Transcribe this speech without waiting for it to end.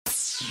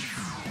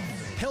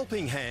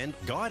helping hand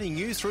guiding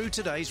you through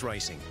today's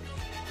racing.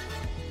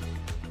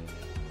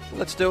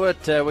 Let's do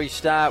it. We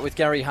start with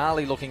Gary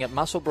Harley looking at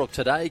Muswellbrook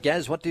today.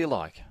 Gaz, what do you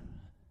like?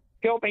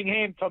 Helping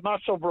hand for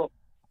Muswellbrook.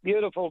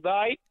 Beautiful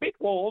day. Bit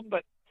warm,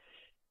 but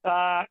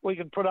we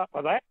can put up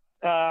with that.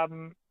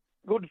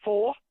 Good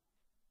 4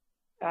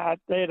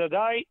 there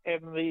today,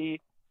 and the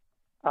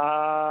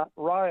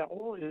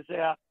rail is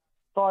out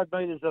 5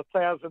 metres,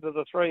 1,000 to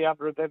the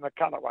 300, then the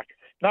cutaway.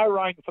 No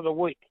rain for the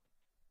week.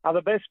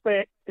 The best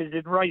bet is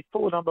in race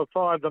 4, number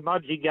 5, the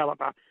Mudgee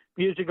Galloper.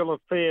 Musical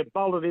Affair,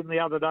 bolted in the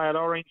other day at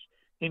Orange.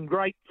 In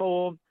great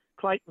form.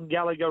 Clayton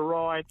Gallagher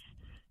rides.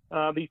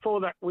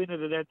 Before that win,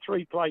 it had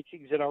 3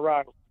 placings in a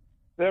row.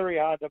 Very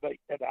hard to beat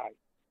today.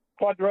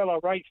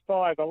 Quadrella, race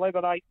 5,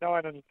 11, 8,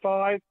 9 and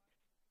 5,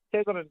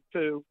 7 and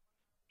 2,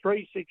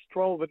 3, 6,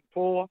 12 and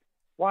 4,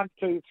 1,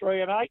 2,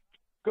 3 and 8.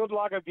 Good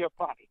luck if you're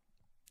putting.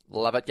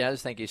 Love it,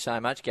 Gaz. Thank you so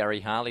much.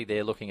 Gary Harley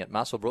there looking at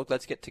Muswellbrook.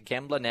 Let's get to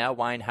Kembla now.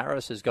 Wayne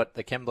Harris has got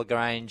the Kembla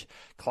Grange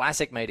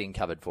Classic meeting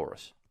covered for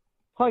us.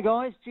 Hi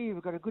guys, gee,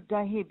 we've got a good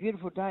day here,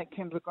 beautiful day at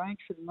Kembla Grange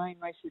for the main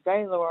race of the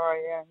day, Lower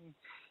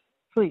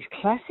Phillies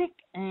Classic,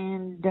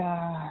 and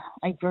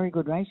 8 very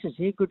good races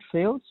here, good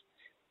fields,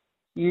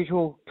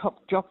 usual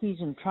top jockeys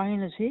and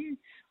trainers here.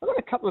 I've got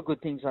a couple of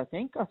good things, I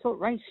think. I thought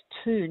race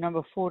 2,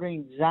 number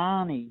 14,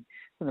 Zani,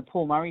 from the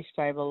Paul Murray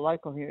stable,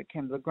 local here at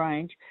Kembla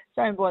Grange. It's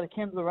owned by the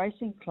Kembla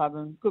Racing Club,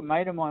 and a good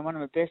mate of mine, one of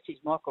my besties,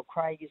 Michael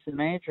Craig, is the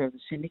manager of the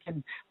syndicate.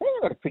 And I think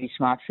I've got a pretty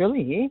smart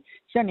filly here.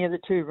 She only had the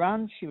 2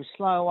 runs. She was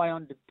slow away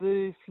on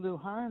debut, flew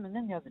home, and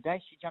then the other day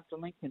she jumped a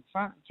length in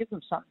front and give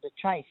them something to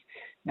chase.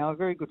 Now, a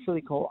very good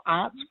filly called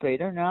Art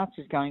Speeder, and Arts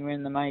is going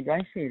around the main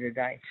race here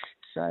today.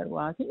 So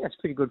I think that's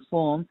pretty good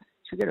form.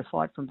 She'll get a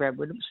fight from Brad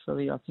Williams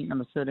filly, I think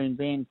number 13,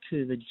 Van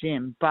to the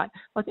Gem. But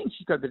I think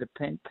she's got a bit of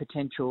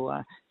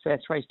potential. So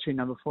that's race 2,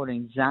 number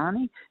 14,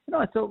 Zani. And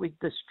I thought with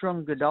the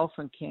strong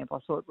Godolphin camp, I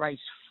thought race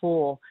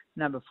 4,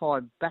 number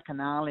 5,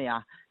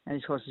 Bacchanalia. And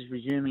this horse is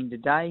resuming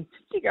today.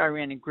 He did go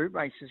around in group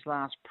races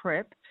last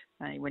prep.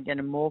 He went down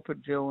to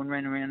Morfordville and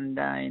ran around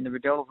in the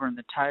Redelva and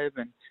the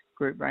Tobin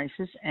group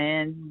races,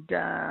 and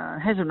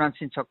hasn't run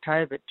since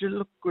October. It did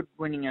look good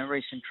winning a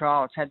recent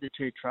trial. It's had the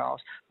 2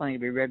 trials. I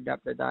think it'll be revved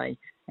up today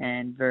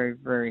and very,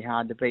 very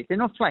hard to beat. They're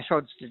not flash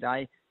odds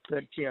today,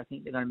 but gee, I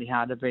think they're going to be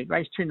hard to beat.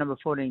 Race 2, number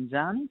 14,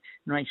 Zani, and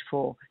race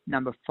 4,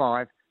 number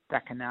 5,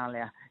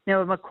 Bacchanalia. Now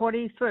with my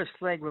quaddie, first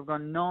leg we've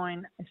gone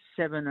 9,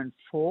 7 and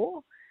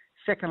 4.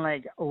 Second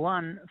leg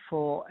 1,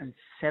 4 and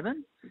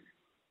 7.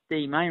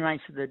 The main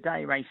race of the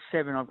day, race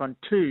 7, I've gone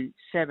 2,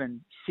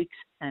 7, 6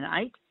 and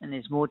 8, and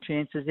there's more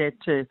chances there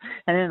too.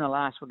 And then the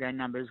last will go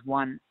numbers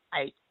 1,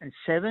 8 and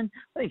 7.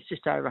 I think it's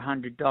just over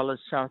 $100,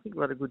 so I think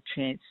we've got a good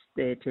chance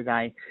there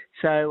today.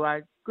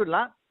 So good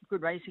luck,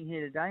 good racing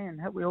here today,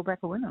 and hope we all back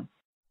a winner.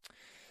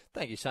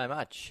 Thank you so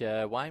much,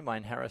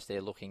 Wayne Harris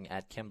there looking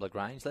at Kembla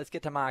Grange. Let's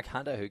get to Mark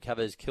Hunter, who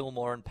covers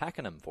Kilmore and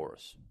Pakenham for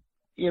us.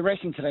 Yeah,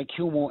 racing today,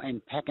 Kilmore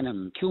and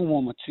Pakenham.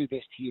 Kilmore, my 2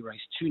 best here, race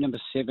 2, number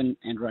 7,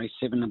 and race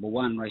 7, number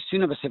 1. Race 2,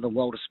 number 7,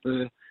 Walter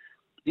Spur.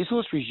 This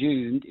horse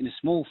resumed in a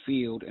small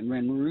field and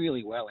ran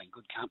really well in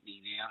good company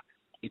now.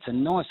 It's a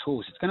nice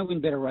horse. It's going to win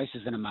better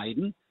races than a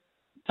maiden.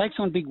 Takes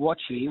on Big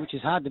Watch here, which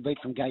is hard to beat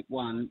from gate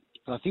 1.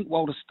 But I think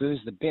Walter Spur's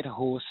the better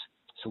horse,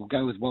 so we'll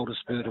go with Walter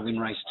Spur to win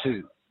race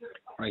 2.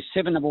 Race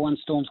 7, number 1,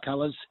 Storm's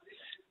Colours.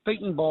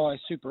 Beaten by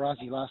Super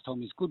Aussie last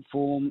time is good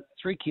form.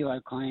 3 kilo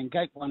claim.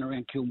 Gate 1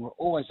 around Kilmore,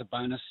 always a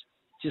bonus.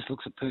 Just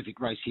looks a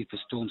perfect race here for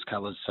Storm's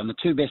Colours. So my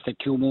 2 best at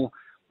Kilmore,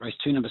 race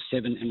 2, number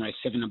 7, and race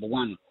 7, number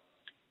 1.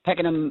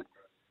 Pakenham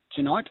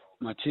tonight,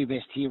 my 2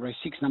 best here, race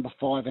 6, number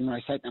 5, and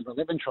race 8, number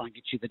 11. Try and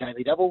get you the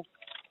daily double.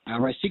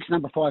 Race 6,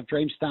 number 5,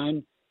 Dreamstone.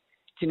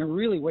 It's in a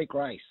really weak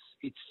race.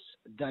 Its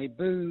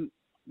debut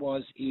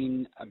was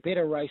in a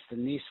better race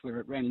than this, where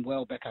it ran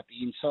well back up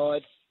the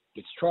inside.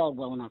 It's trialled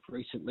well enough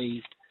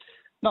recently.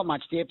 Not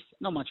much depth,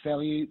 not much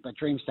value, but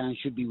Dreamstone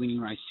should be winning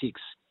race 6.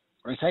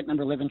 Race 8,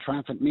 number 11,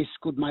 Triumphant Miss.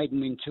 Good maiden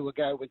win 2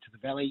 ago, went to the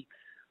Valley.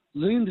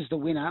 Loomed as the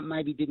winner,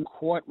 maybe didn't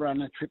quite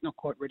run a trip, not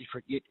quite ready for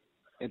it yet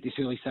at this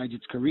early stage of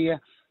its career.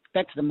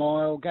 Back to the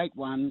mile, gate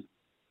 1,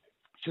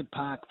 should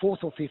park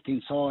 4th or 5th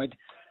inside.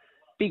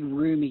 Big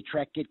roomy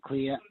track, get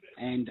clear,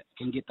 and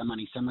can get the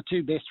money. So my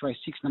 2 best, race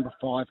 6, number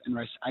 5, and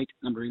race 8,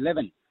 number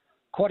 11.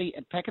 Quaddie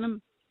at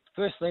Pakenham,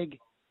 first leg,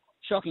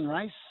 shocking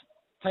race.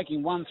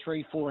 Taking 1,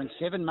 3, 4 and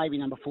 7, maybe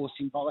number 4,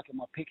 Symbolic, and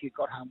my pick, who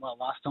got home well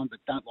last time but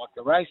don't like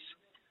the race.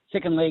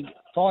 Second leg,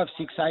 5,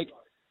 6, 8.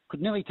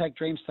 Could nearly take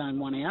Dreamstone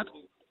 1 out.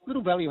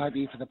 Little value hope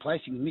here for the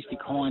placing. Mystic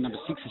High, number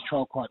 6, has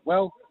trialled quite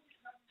well.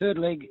 Third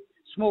leg,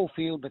 small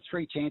field, but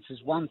 3 chances,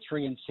 1,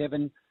 3 and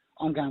 7.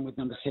 I'm going with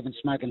number 7,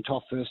 Smoke and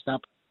Toff first up.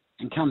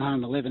 And come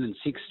home 11 and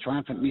 6,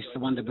 Triumphant Miss, the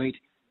one to beat.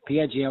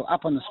 Piaggio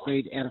up on the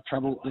speed, out of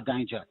trouble, the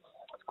danger.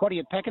 Quaddie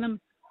at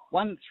Pakenham,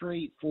 1,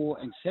 3, 4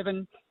 and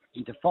 7.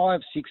 Into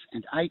 5, 6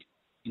 and 8,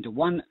 into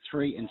 1,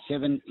 3 and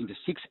 7, into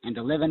 6 and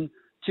 11.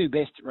 2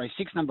 best, race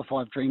 6, number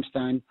 5,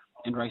 Dreamstone,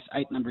 and race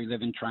 8, number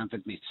 11,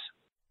 Triumphant Miss.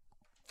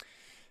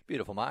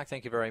 Beautiful, Mark.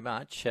 Thank you very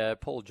much.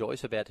 Paul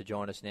Joyce about to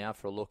join us now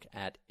for a look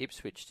at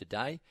Ipswich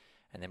today.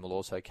 And then we'll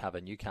also cover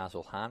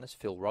Newcastle Harness,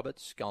 Phil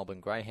Roberts, Goulburn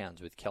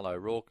Greyhounds with Kel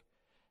O'Rourke,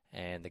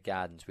 and the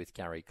Gardens with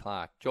Gary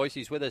Clark.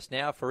 Joycey's with us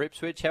now for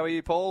Ipswich. How are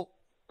you, Paul?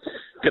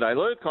 G'day,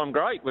 Luke. I'm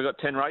great. We've got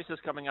 10 races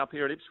coming up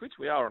here at Ipswich.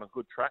 We are on a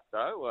good track,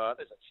 though.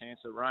 There's a chance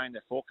of rain.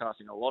 They're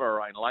forecasting a lot of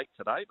rain late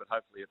today, but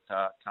hopefully it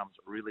comes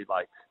really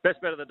late. Best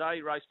bet of the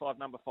day, race 5,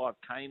 number 5,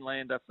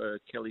 Canelander for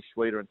Kelly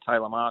Schweeder and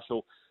Taylor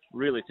Marshall.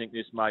 Really think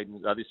this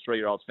maiden, this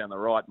 3-year-old's found the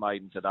right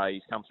maiden today.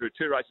 He's come through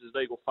 2 races at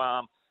Eagle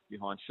Farm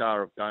behind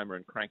Shah of Goma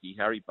and Cranky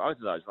Harry. Both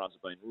of those runs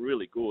have been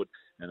really good,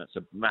 and it's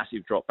a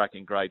massive drop back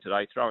in grade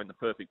today. Throw in the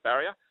perfect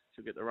barrier.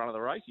 Should get the run of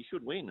the race. He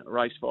should win.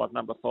 Race 5,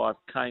 number 5,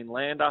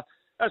 Canelander.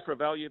 As for a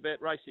value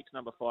bet, race 6,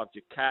 number 5,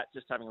 Jacat,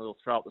 just having a little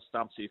throw at the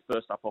stumps here,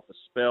 first up off a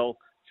spell.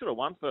 Should have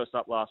won first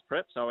up last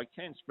prep, so he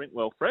can sprint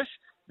well fresh,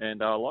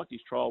 and I like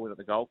his trial win at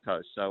the Gold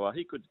Coast. So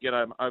he could get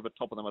over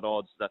top of them at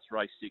odds. That's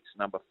race 6,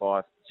 number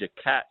 5,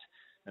 Jacat.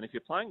 And if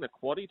you're playing the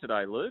quaddie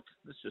today, Luke,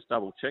 let's just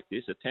double check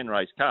this, a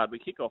 10-race card. We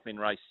kick off in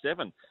race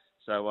 7.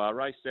 So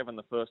race 7,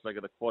 the first leg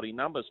of the quaddie,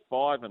 numbers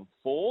 5 and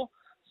 4.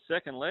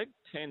 Second leg,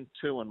 10,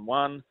 2 and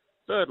 1.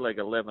 Third leg,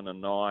 11 and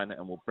 9,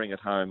 and we'll bring it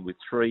home with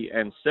 3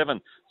 and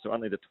 7. So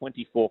only the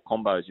 24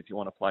 combos if you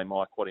want to play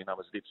my quaddie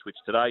numbers at Ipswich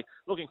today.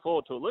 Looking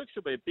forward to it, Luke.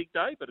 Should be a big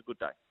day, but a good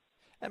day.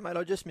 And, mate,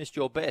 I just missed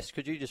your best.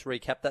 Could you just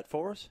recap that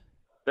for us?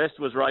 Best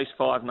was race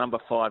 5, number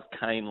 5,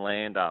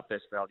 Canelander.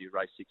 Best value,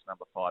 race 6,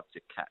 number 5,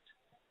 Jacat.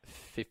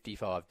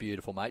 55.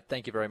 Beautiful, mate.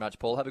 Thank you very much,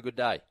 Paul. Have a good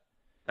day.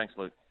 Thanks,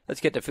 Luke. Let's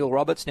get to Phil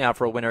Roberts now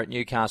for a winner at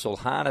Newcastle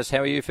Harness. How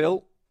are you,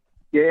 Phil?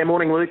 Yeah,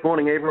 morning, Luke.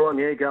 Morning, everyone.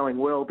 Yeah, going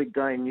well. Big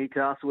day in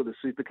Newcastle with the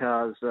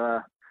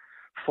supercars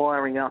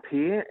firing up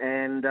here.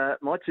 And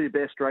my 2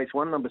 best, race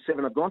 1, number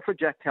 7. I've gone for a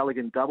Jack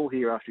Callaghan double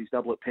here after his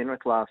double at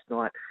Penrith last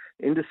night.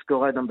 Into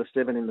Sky, number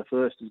 7 in the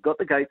first. He's got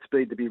the gate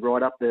speed to be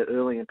right up there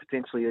early and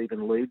potentially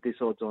even lead this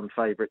odds-on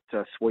favourite,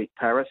 Sweet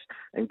Paris,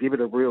 and give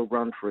it a real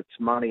run for its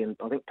money. And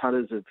I think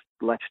punters have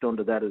latched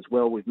onto that as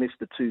well. We've missed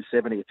the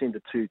 270. It's into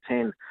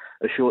 210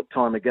 a short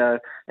time ago.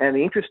 And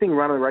the interesting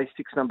runner, race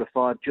 6, number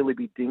 5,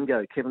 Jillaby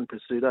Dingo. Kevin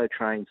Pizzuto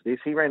trains this.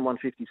 He ran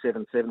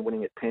 157.7,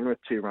 winning at Penrith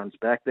 2 runs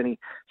back. Then he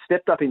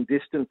stepped up in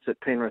distance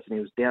at Penrith and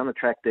he was down the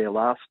track there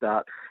last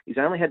start. He's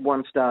only had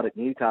 1 start at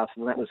Newcastle,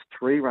 and that was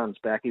 3 runs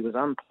back. He was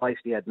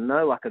unplaced. He had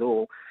no luck at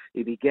all.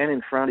 He began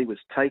in front. He was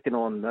taken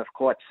on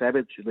quite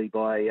savagely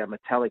by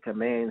Metallica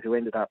Man, who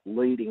ended up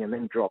leading and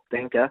then dropped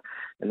anchor.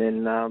 And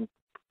then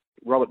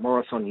Robert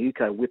Morris on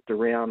Yuko whipped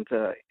around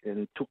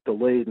and took the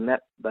lead, and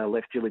that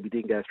left Jillaby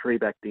Dingo 3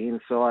 back the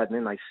inside, and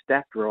then they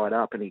stacked right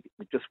up, and he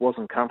just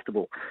wasn't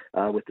comfortable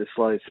with the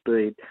slow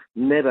speed.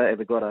 Never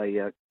ever got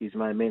his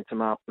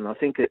momentum up, and I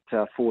think at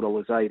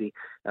 $4.80,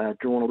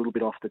 drawn a little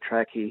bit off the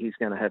track here, he's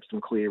going to have some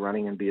clear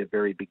running and be a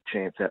very big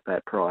chance at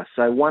that price.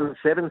 So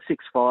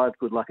 1,765.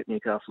 Good luck at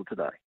Newcastle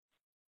today.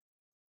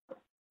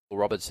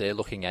 Roberts there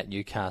looking at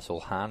Newcastle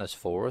Harness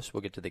for us.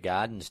 We'll get to the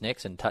Gardens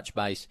next and touch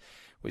base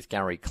with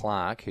Gary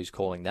Clark, who's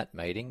calling that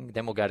meeting.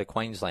 Then we'll go to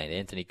Queensland.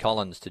 Anthony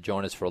Collins to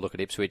join us for a look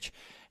at Ipswich,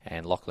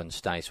 and Lachlan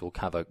Stace will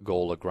cover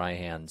Gawler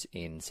Greyhounds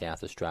in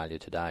South Australia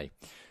today.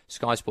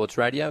 Sky Sports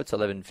Radio, it's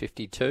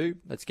 11:52.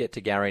 Let's get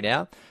to Gary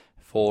now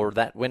for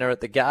that winner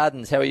at the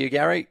Gardens. How are you,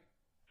 Gary?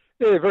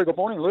 Yeah, very good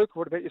morning, Luke.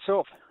 What about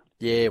yourself?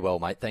 Yeah, well,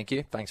 mate, thank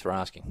you. Thanks for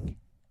asking.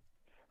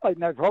 Hey,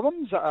 no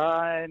problems.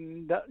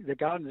 And the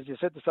Gardens, as you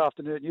said, this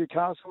afternoon at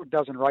Newcastle, a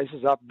dozen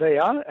races up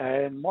there.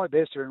 And my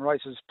best are in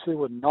races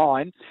 2 and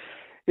 9.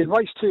 In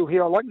race 2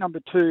 here, I like number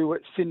 2,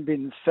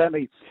 Sinbin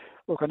Sammy.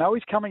 Look, I know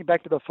he's coming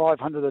back to the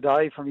 500 a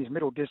day from his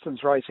middle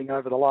distance racing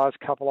over the last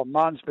couple of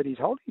months, but he's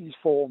holding his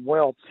form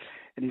well.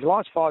 In his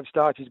last 5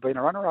 starts, he's been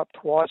a runner-up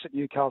twice at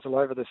Newcastle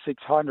over the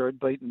 600,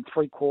 beaten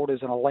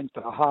 3/4 and a length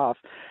and a half.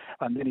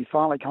 And then he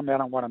finally come out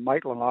and won a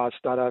Maitland last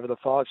start over the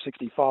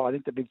 565. I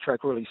think the big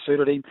track really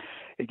suited him.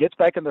 He gets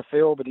back in the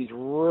field, but he's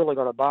really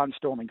got a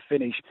barnstorming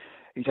finish.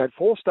 He's had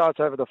 4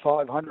 starts over the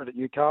 500 at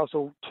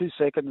Newcastle, 2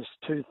 seconds,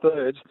 2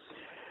 thirds.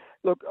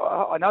 Look,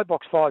 I know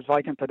box 5's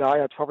vacant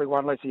today. It's probably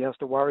one less he has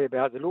to worry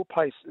about. The little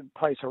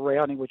pace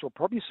around him, which will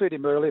probably suit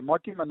him early. It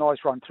might give him a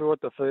nice run through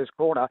at the first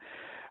corner.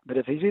 But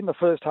if he's in the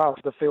first half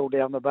of the field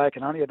down the back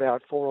and only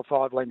about 4 or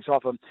 5 lengths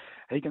off him,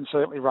 he can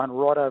certainly run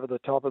right over the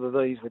top of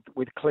these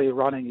with clear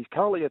running. He's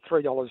currently at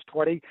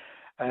 $3.20.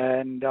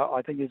 And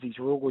I think it's his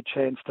real good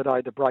chance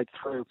today to break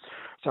through.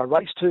 So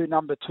race 2,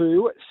 number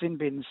 2,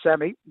 Sinbin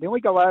Sammy. Then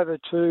we go over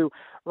to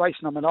race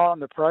number 9 on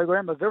the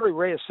program, a very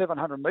rare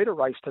 700-metre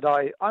race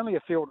today. Only a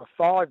field of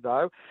 5,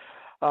 though.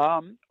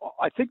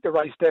 I think the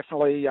race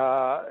definitely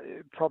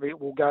probably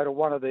will go to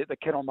one of the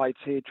kennel mates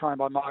here, trained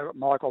by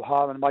Michael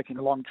Harlan, making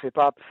a long trip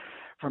up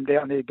from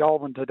down near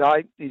Goulburn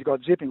today. He's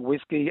got Zipping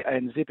Whiskey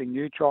and Zipping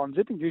Neutron.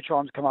 Zipping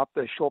Neutron's come up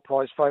the short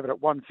price favourite at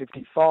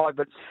 $1.55,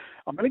 but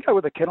I'm going to go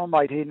with the kennel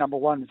mate here, number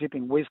 1,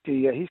 Zipping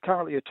Whiskey. He's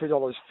currently at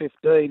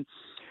 $2.15.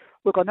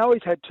 Look, I know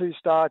he's had 2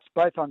 starts,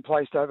 both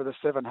unplaced over the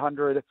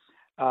 700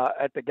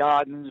 at the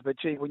Gardens, but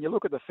gee, when you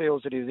look at the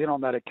fields that he was in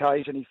on that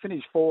occasion, he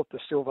finished 4th to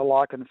Silver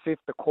Lark and 5th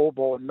to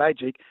Callball and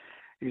Magic.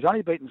 He's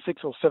only beaten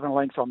 6 or 7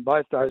 lengths on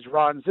both those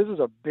runs. This is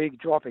a big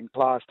drop in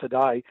class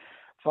today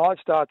 5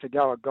 starts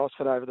ago at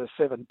Gosford over the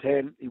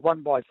 7:10. He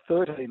won by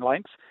 13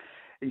 lengths.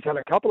 He's had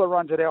a couple of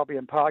runs at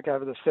Albion Park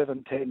over the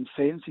 7:10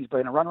 since. He's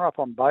been a runner-up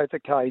on both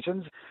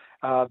occasions,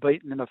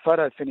 beaten in a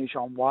photo finish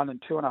on one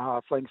and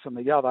 2.5 lengths on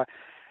the other.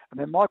 And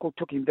then Michael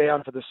took him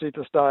down for the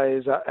Super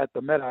Stays at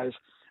the Meadows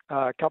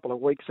a couple of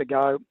weeks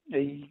ago.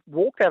 He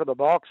walked out of the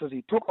box as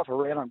he took off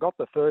around and got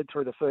the third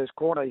through the first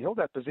corner. He held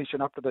that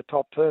position up to the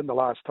top turn the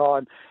last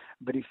time,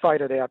 but he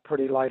faded out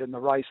pretty late in the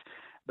race.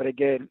 But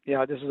again,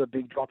 this is a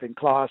big drop in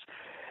class.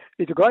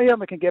 He's a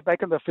greyhound that can get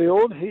back in the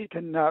field. He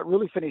can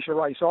really finish a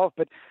race off,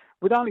 but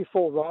with only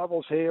 4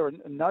 rivals here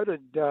and no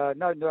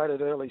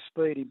noted early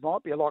speed, he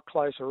might be a lot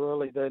closer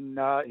early than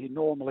he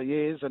normally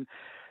is. And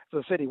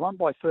as I said, he won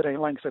by 13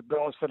 lengths at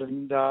Gosford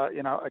and,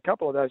 a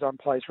couple of those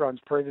unplaced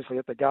runs previously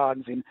at the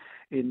Gardens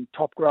in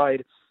top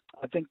grade.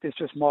 I think this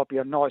just might be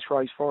a nice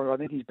race for him. I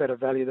think he's better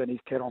value than his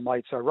kennel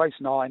mate. So race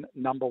 9,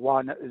 number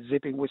 1,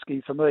 Zipping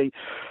Whiskey for me.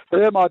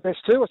 They're my best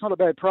 2. It's not a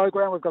bad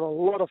program. We've got a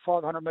lot of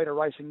 500-metre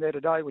racing there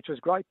today, which is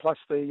great, plus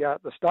the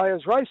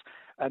Stayers race.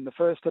 And the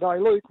first today,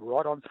 Luke,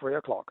 right on 3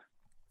 o'clock.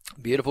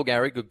 Beautiful,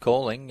 Gary. Good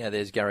calling.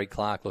 There's Gary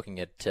Clark looking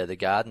at the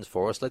Gardens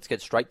for us. Let's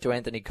get straight to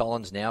Anthony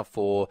Collins now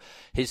for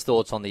his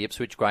thoughts on the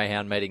Ipswich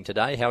Greyhound meeting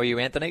today. How are you,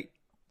 Anthony?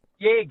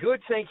 Yeah,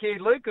 good. Thank you,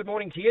 Luke. Good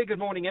morning to you. Good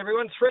morning,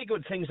 everyone. 3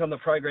 good things on the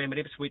program at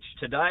Ipswich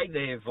today.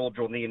 They've all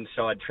drawn the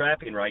inside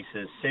trap in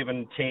races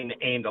 7, 10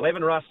 and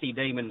 11. Rusty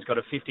Demon's got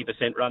a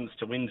 50% runs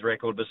to wins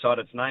record beside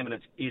its name, and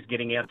it is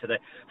getting out to the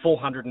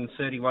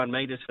 431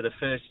 metres for the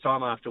first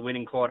time after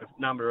winning quite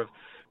a number of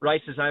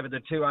races over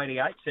the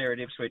 288s there at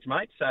Ipswich,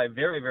 mate. So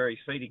very, very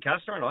speedy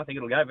customer, and I think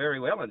it'll go very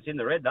well. It's in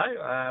the red,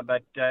 though.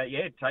 But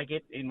take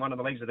it in one of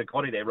the legs of the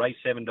quaddy there. Race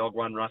 7, dog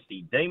 1,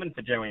 Rusty Demon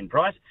for Joanne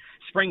Price.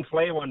 Spring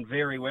Flare won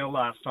very well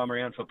last time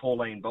around for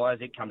Pauline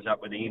Byers. It comes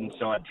up with the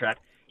inside trap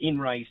in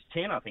race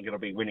 10. I think it'll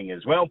be winning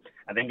as well.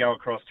 And then go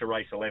across to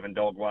race 11,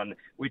 dog 1,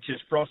 which is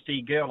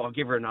Frosty Girl. I'll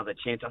give her another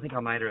chance. I think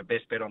I made her a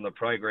best bet on the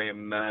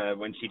program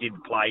when she did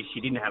play. She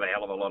didn't have a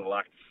hell of a lot of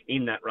luck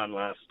in that run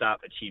last start,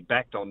 but she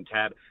backed on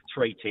tab,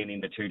 3.10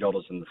 into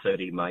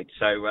 $2.30, mate.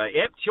 So,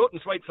 short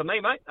and sweet for me,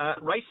 mate.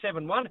 Race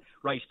 7-1,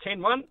 race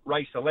 10-1,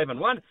 race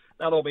 11-1.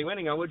 They'll all be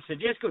winning, I would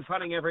suggest. Good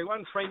punting,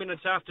 everyone. 3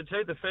 minutes after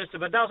 2, the first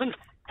of a dozen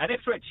at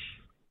Ipswich.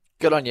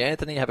 Good on you,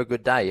 Anthony. Have a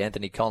good day.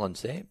 Anthony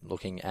Collins there,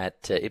 looking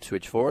at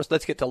Ipswich for us.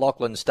 Let's get to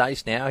Lachlan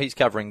Stace now. He's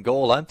covering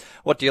Gawler.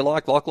 What do you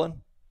like,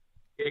 Lachlan?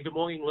 Yeah, good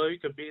morning,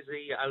 Luke. A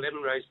busy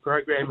 11-race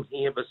program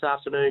here this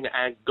afternoon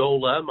at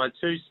Gawler. My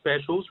 2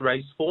 specials,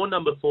 race 4,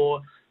 number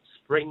 4,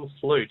 Spring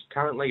Flute,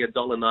 currently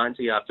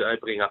 $1.90 after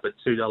opening up at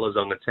 $2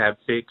 on the tab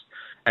fixed.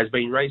 Has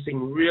been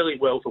racing really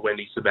well for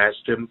Wendy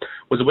Sebastian.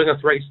 Was a winner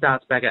 3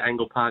 starts back at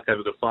Angle Park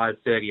over the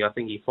 5:30. I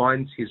think he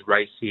finds his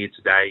race here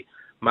today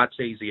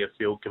much easier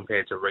field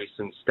compared to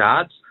recent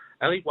starts.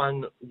 Only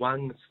won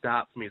 1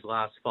 start from his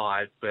last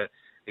 5, but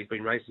he's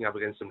been racing up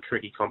against some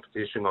tricky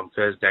competition on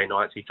Thursday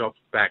nights. He dropped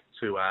back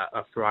to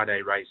a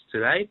Friday race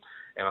today,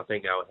 and I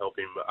think that will help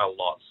him a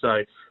lot.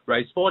 So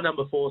race 4,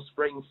 number 4,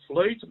 Spring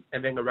Flute,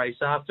 and then the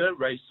race after,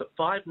 race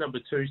 5, number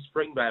 2,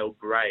 Springvale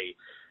Grey,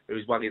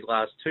 who's won his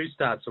last 2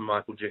 starts from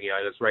Michael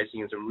Giniotis, racing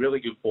in some really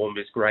good form,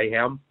 this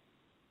greyhound.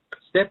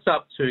 Steps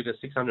up to the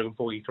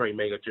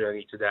 643-metre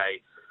journey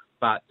today,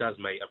 but does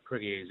meet a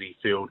pretty easy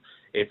field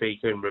if he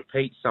can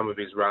repeat some of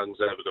his runs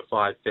over the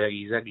 5:30.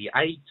 He's had the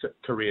 8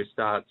 career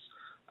starts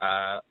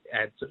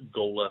at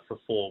Gawler for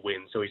 4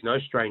 wins, so he's no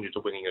stranger to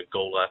winning at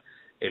Gawler.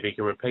 If he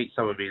can repeat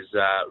some of his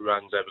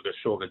runs over the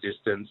shorter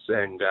distance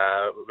and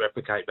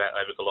replicate that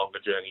over the longer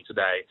journey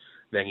today,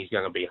 then he's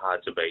going to be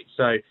hard to beat.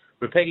 So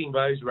repeating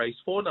those, race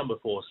 4, number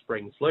 4,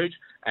 Spring Flute,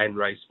 and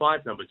race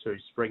 5, number 2,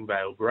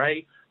 Springvale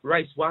Grey.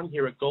 Race 1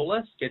 here at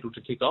Gawler, scheduled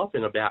to kick off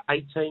in about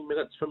 18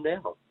 minutes from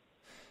now.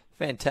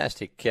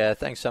 Fantastic.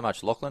 Thanks so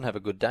much, Lachlan. Have a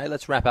good day.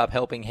 Let's wrap up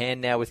Helping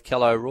Hand now with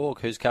Kel O'Rourke,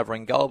 who's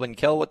covering Goulburn.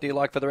 Kel, what do you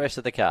like for the rest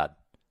of the card?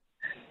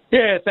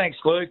 Yeah, thanks,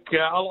 Luke.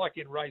 I like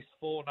in race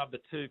 4, number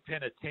 2,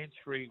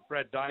 Penitentiary.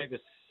 Brad Davis,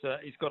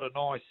 he's got a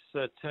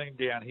nice team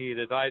down here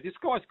today. This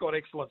guy's got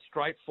excellent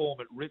straight form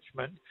at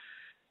Richmond.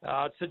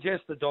 I'd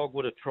suggest the dog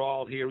would have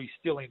trialled here. He's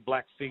still in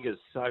black figures.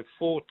 So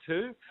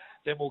 4-2.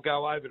 Then we'll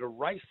go over to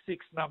race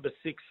 6, number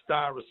 6,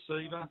 Star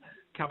Receiver,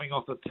 coming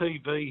off a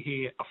TV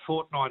here a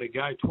fortnight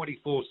ago,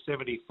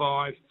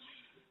 24.75.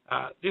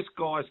 This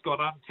guy's got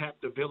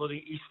untapped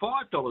ability. He's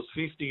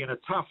 $5.50 in a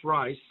tough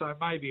race, so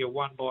maybe a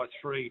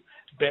 1/3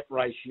 bet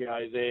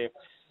ratio there.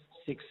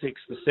 6-6,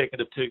 the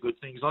second of 2 good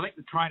things. I think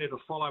the trainer to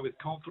follow with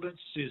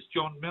confidence is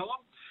John Mellon.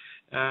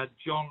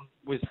 John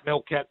with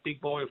Melcat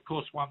Big Boy, of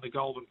course, won the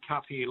Golden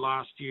Cup here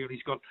last year, and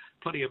he's got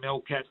plenty of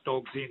Melcat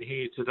dogs in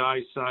here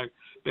today, so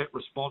bet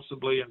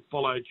responsibly and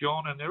follow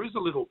John. And there is a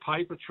little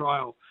paper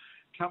trail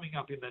coming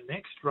up in the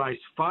next race.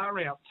 Far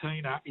Out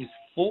Tina is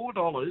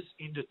 $4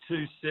 into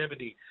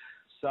 $2.70.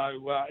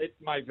 So it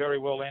may very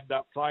well end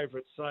up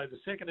favourite. So the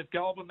second at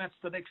Goulburn, that's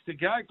the next to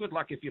go. Good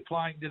luck if you're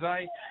playing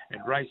today.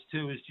 And race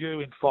 2 is due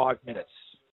in 5 minutes.